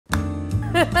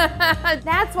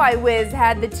That's why Wiz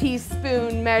had the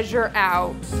teaspoon measure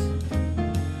out.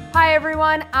 Hi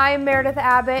everyone, I'm Meredith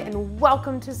Abbott and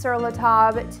welcome to Sur La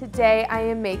Table. Today I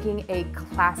am making a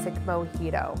classic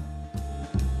mojito.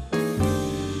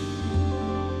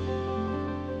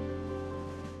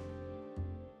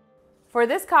 For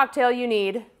this cocktail you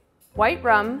need white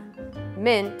rum,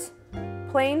 mint,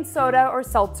 plain soda or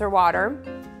seltzer water,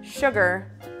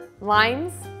 sugar,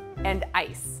 limes, and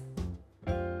ice.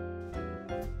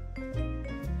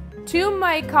 To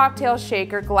my cocktail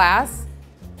shaker glass,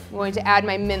 I'm going to add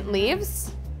my mint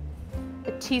leaves,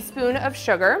 a teaspoon of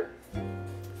sugar.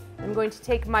 I'm going to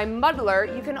take my muddler.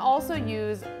 You can also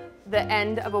use the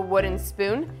end of a wooden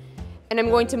spoon, and I'm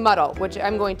going to muddle, which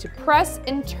I'm going to press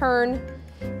and turn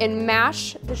and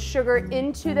mash the sugar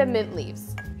into the mint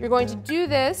leaves. You're going to do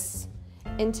this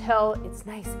until it's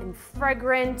nice and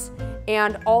fragrant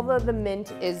and all of the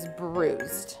mint is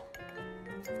bruised.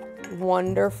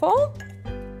 Wonderful.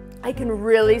 I can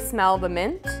really smell the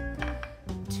mint.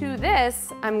 To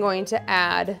this, I'm going to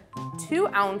add 2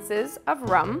 ounces of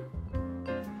rum,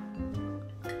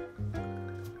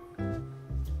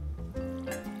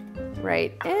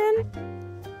 right in,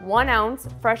 1 ounce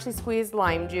freshly squeezed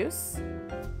lime juice.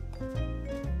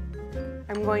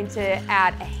 I'm going to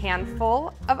add a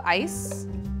handful of ice.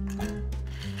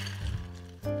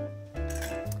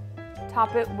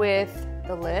 Top it with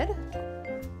the lid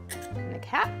and the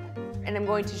cap, and I'm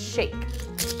going to shake.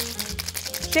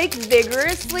 Shake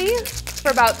vigorously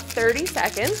for about 30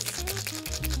 seconds.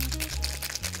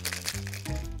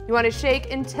 You want to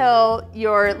shake until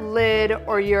your lid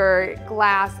or your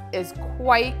glass is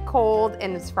quite cold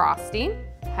and is frosty.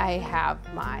 I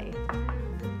have my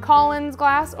Collins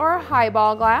glass or a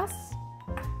highball glass.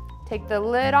 Take the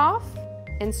lid off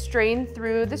and strain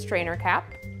through the strainer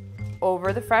cap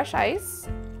over the fresh ice.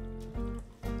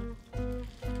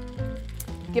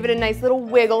 Give it a nice little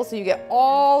wiggle so you get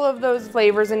all of those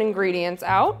flavors and ingredients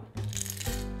out.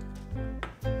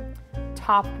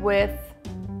 Top with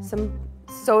some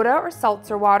soda or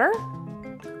seltzer water.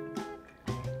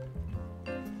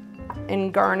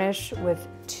 And garnish with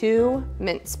 2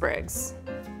 mint sprigs.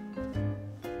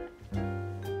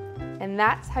 And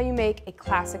that's how you make a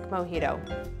classic mojito.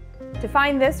 To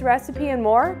find this recipe and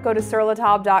more, go to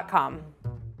surlatable.com.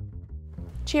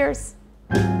 Cheers.